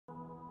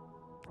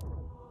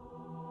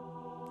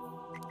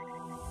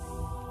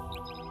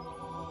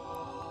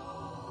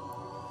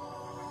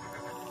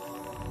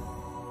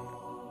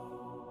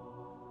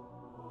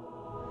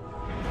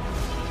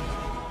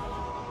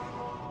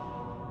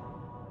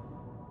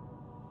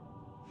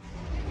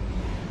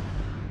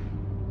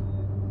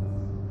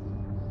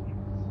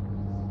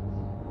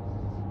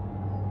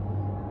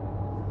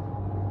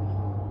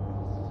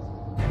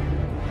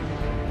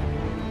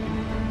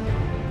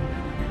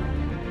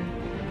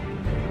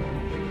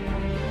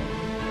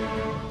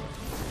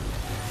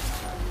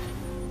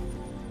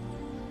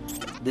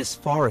This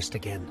forest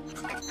again.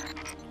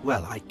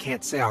 Well, I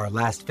can't say our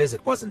last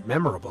visit wasn't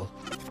memorable.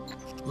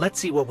 Let's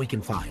see what we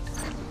can find.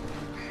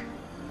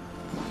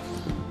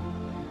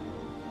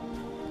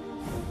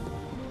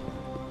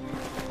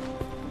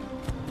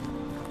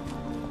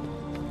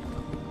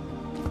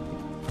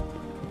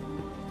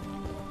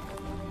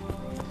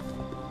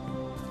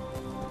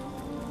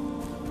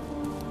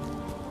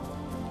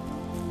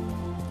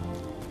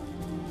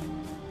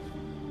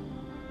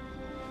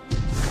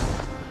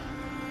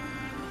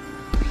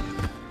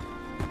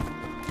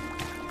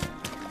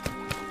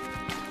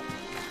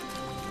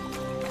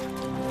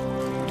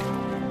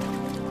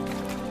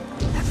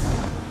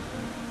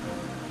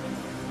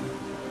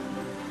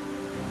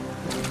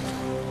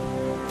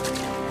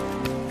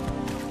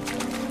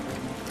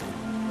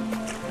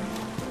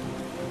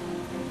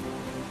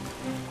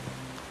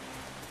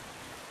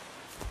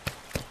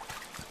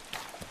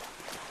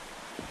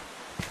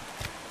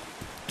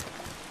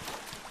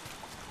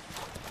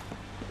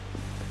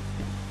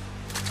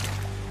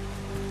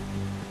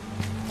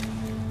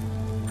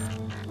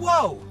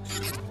 Whoa!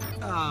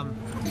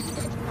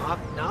 Knock,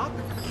 knock?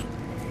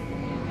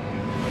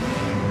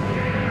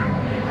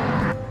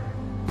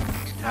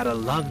 Gotta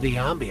love the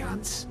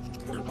ambiance.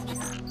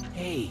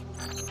 Hey,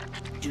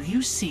 do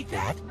you see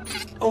that?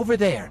 Over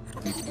there,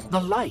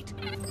 the light.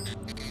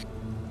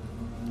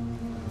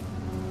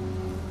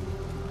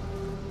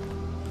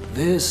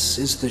 This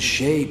is the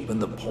shape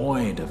and the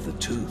point of the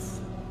tooth.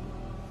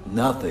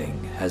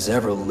 Nothing has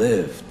ever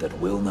lived that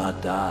will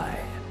not die.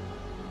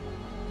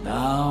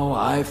 Now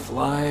I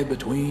fly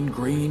between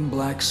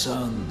green-black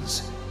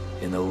suns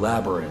in the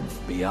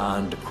labyrinth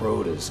beyond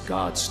Crota's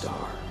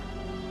Godstar.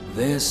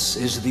 This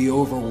is the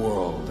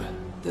overworld,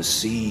 the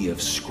sea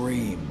of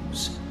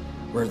screams,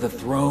 where the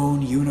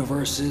throne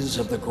universes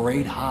of the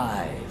Great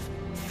Hive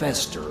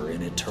fester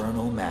in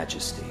eternal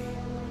majesty.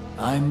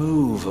 I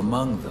move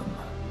among them.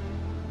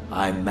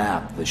 I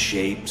map the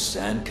shapes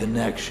and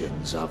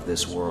connections of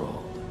this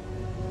world.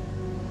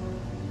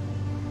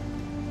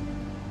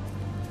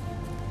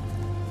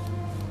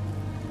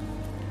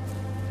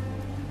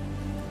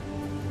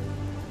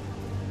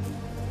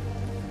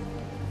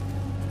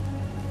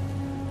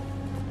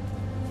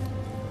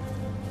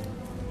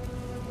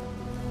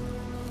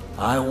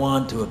 I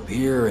want to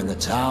appear in the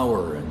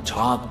tower and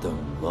taunt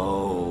them,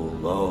 lo,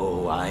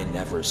 lo, I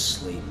never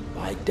sleep.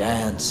 I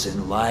dance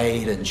in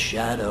light and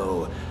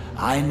shadow.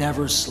 I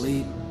never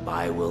sleep,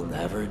 I will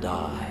never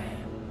die.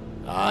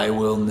 I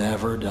will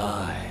never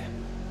die.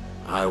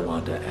 I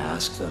want to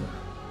ask them,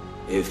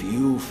 if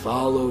you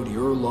followed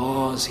your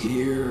laws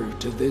here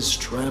to this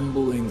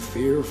trembling,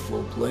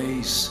 fearful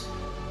place,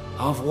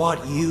 of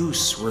what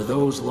use were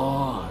those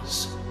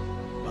laws?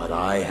 But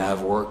I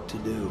have work to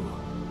do.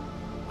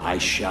 I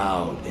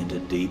shout into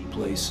deep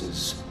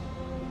places.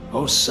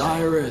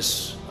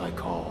 Osiris, I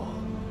call.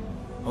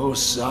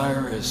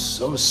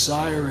 Osiris,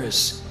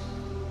 Osiris,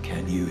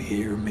 can you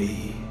hear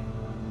me?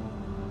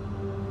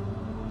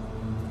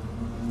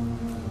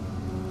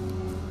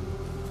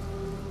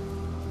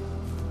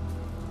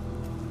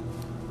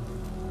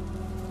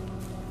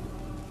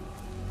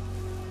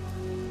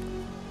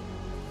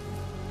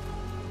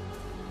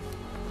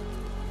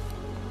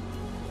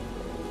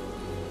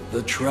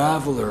 The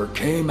traveler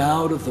came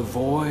out of the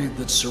void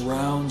that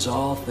surrounds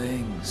all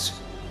things.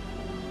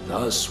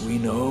 Thus we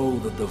know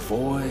that the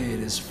void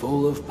is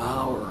full of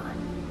power.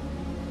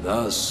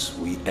 Thus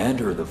we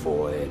enter the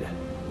void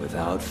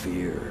without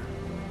fear.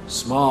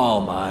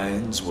 Small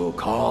minds will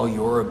call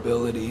your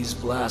abilities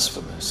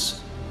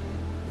blasphemous.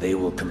 They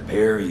will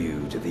compare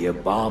you to the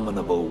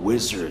abominable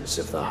wizards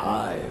of the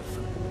Hive.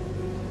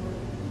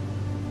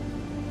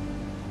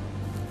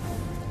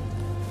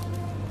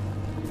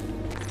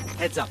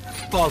 Heads up,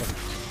 follow.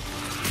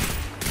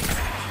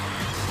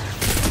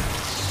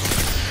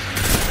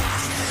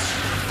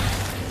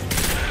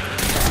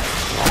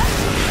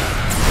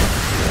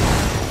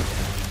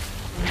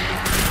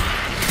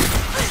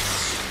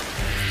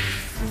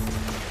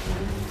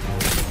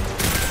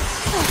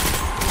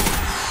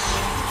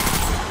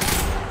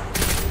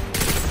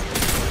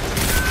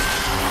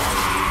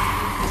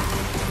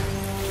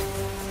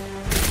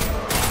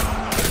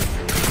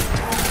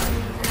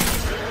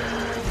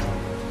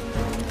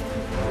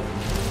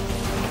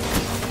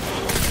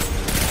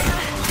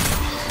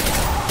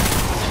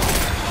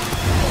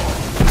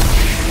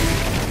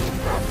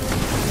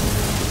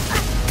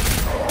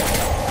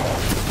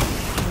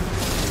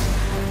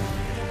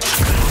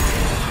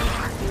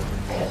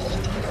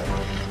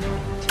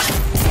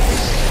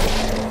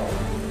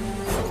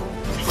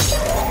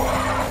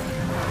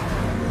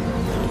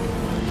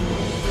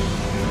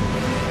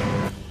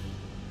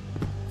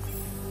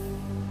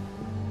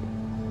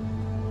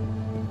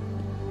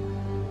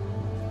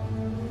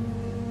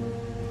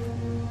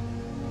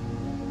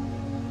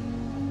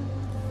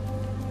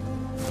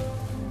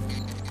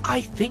 I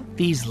think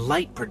these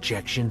light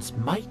projections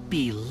might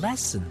be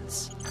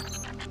lessons.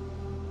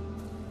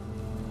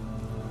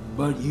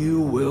 But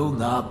you will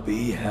not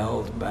be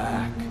held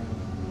back.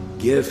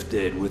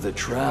 Gifted with a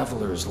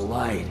traveler's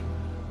light,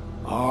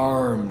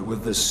 Armed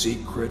with the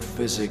secret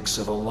physics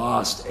of a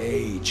lost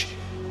age,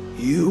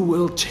 you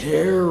will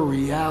tear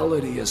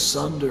reality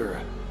asunder.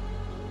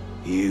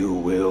 You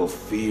will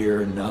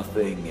fear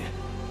nothing,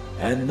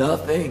 and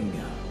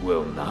nothing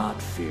will not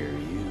fear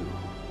you.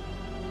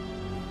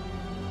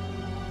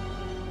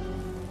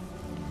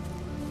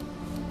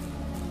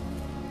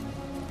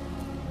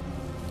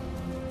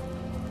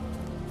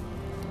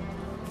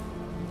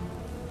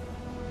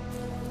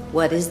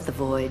 What is the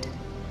void?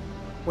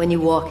 When you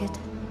walk it,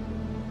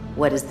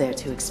 what is there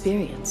to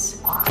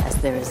experience, as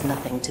there is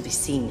nothing to be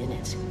seen in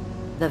it?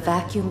 The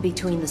vacuum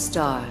between the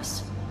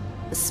stars,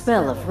 the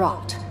smell of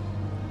rot,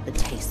 the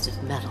taste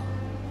of metal,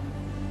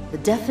 the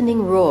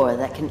deafening roar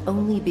that can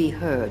only be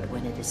heard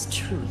when it is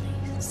truly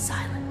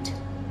silent.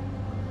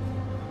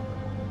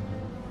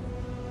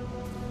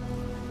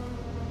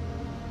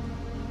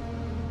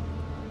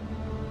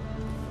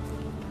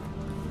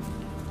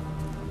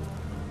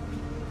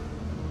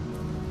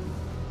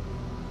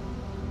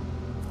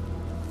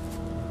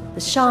 The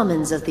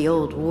shamans of the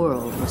old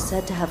world were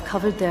said to have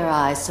covered their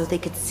eyes so they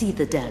could see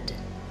the dead.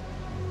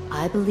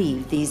 I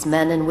believe these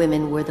men and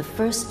women were the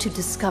first to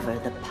discover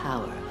the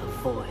power of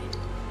void.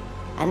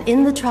 And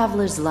in the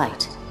Traveler's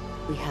Light,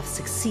 we have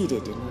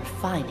succeeded in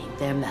refining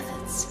their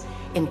methods,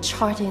 in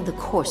charting the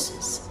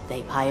courses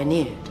they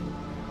pioneered.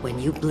 When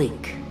you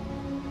blink,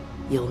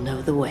 you'll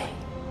know the way.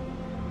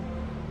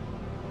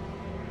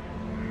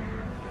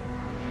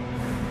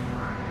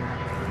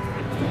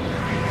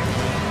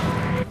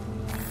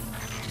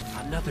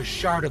 Another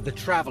shard of the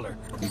Traveler.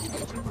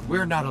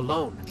 We're not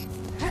alone.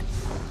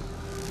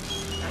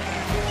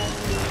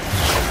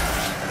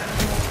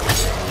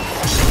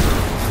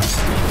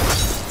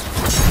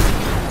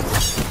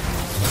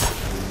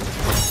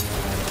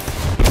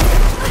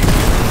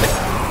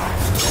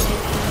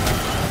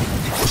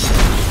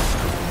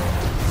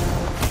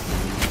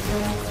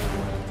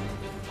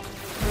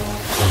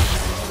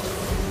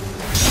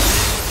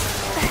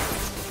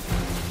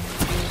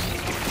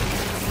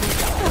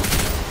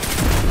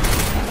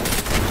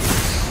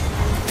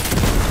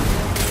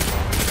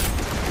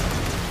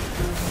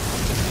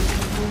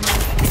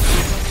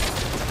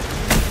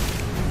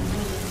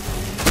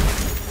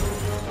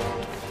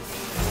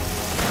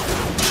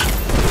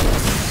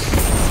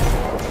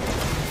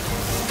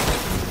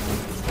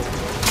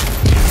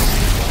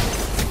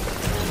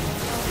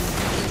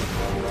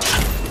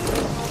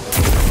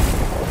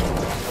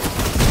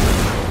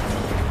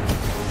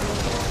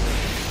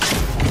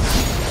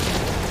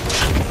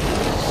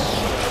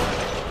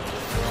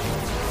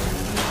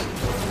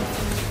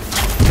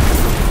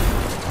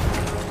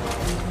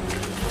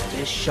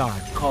 This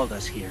shard called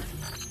us here.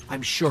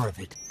 I'm sure of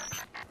it.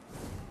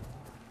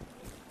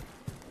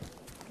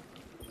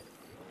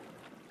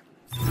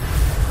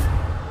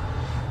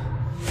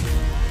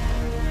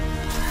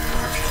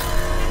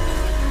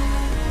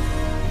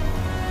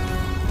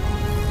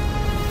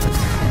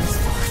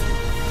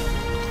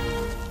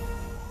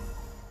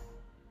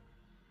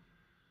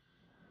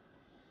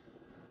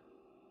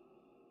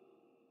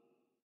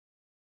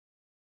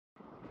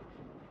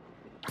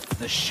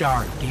 The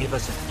shard gave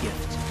us a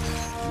gift.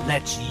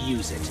 Let's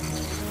use it.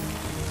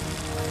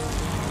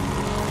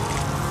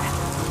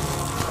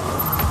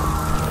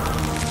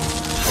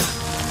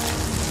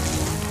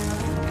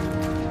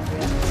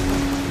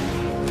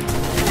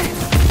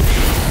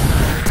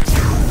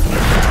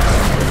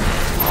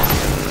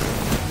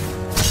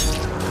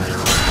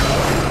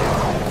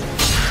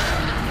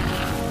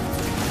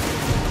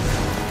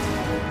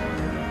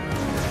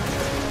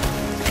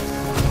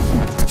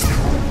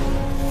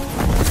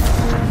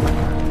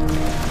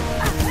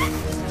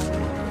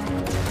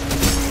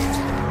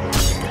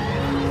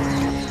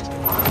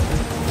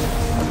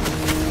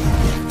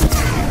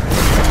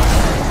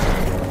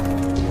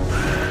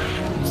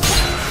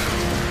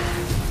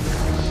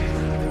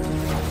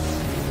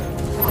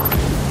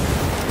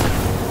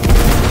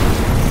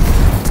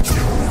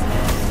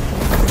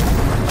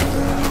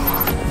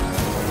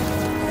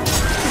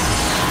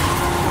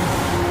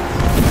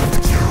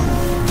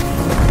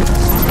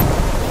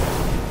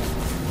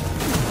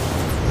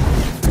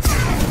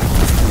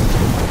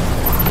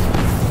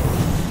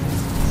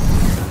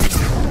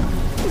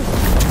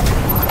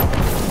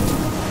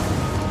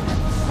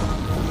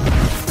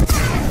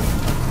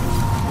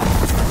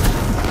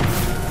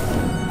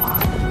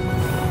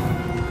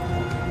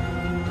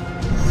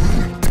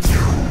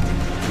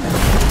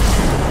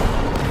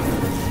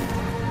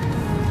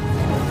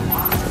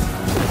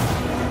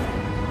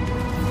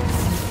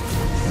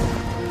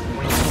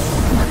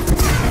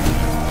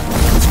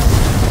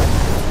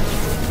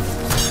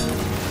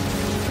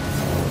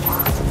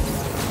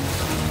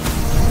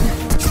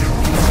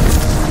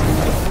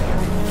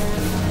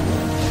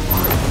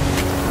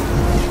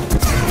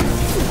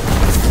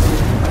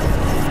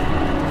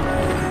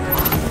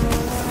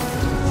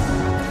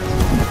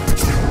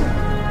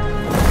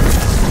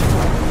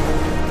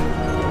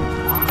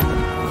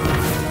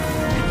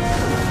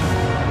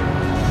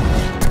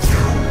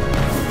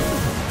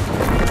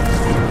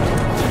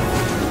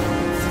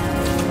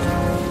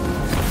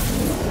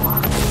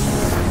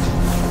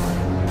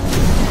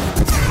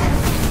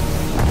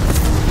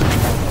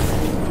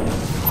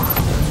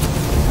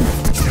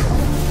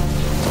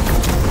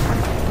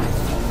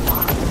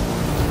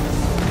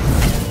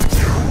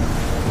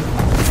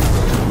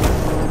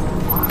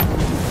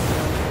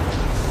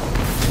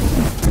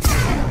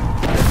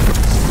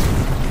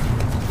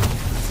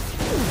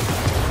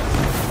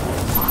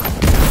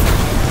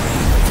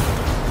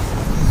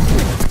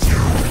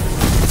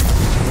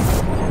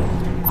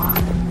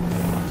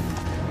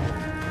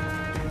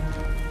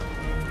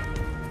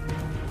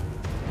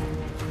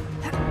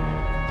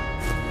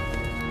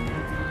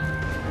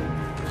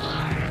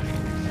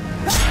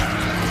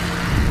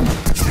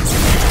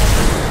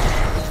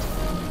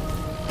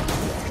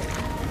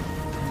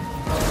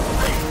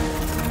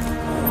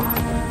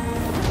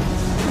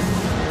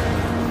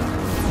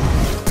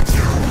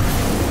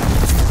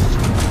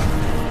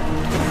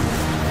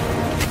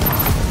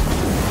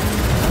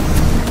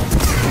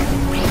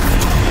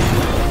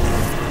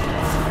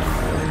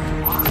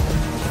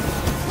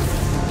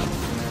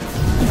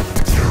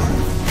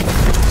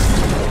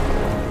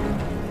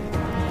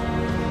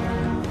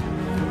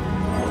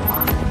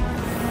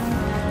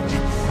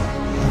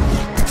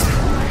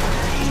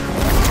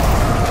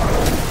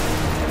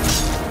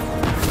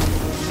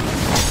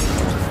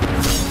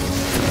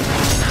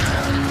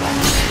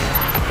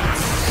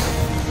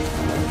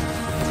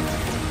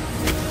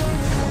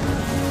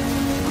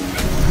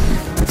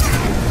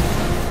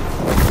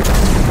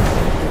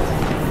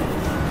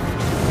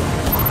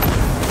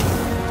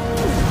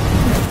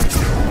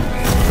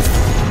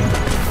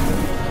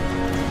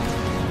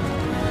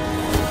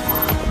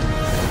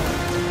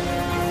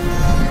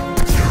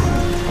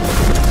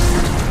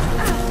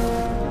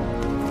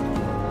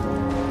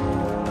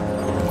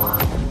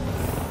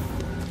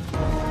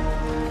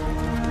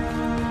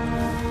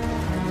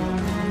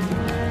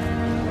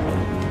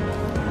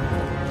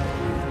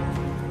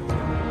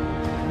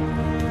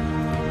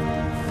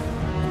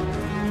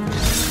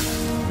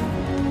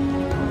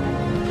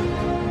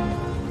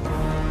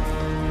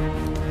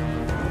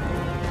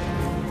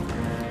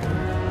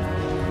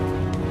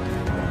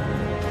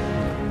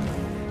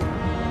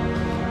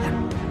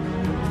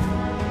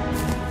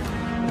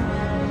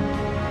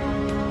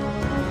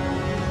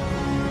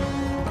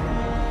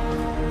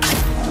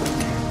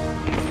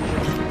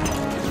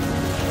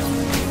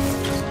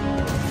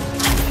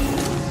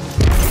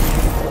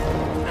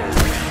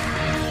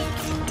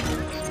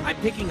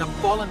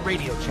 all in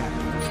radio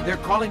chatter. They're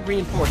calling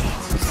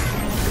reinforcements.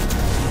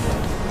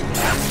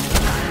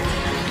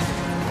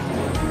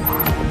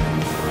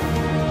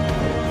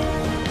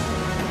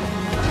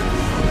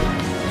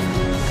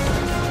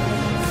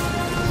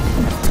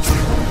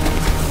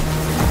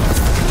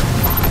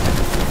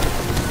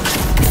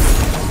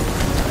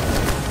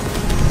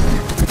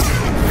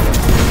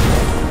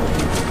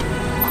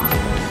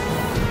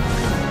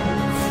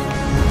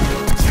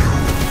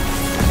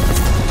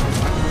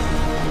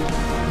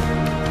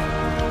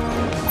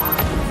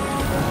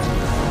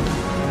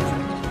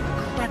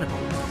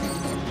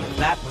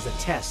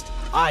 Test.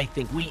 I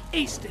think we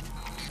aced it.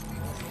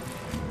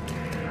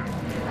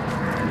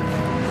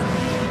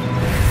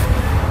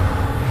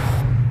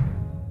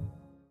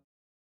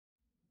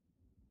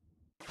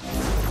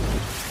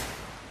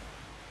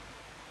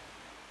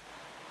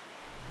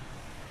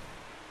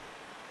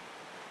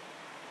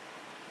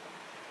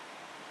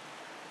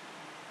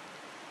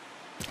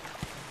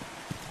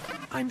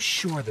 I'm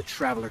sure the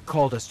Traveler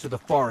called us to the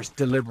forest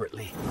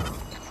deliberately.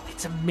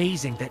 It's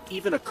amazing that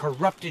even a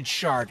corrupted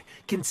shard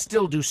can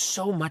still do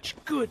so much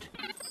good.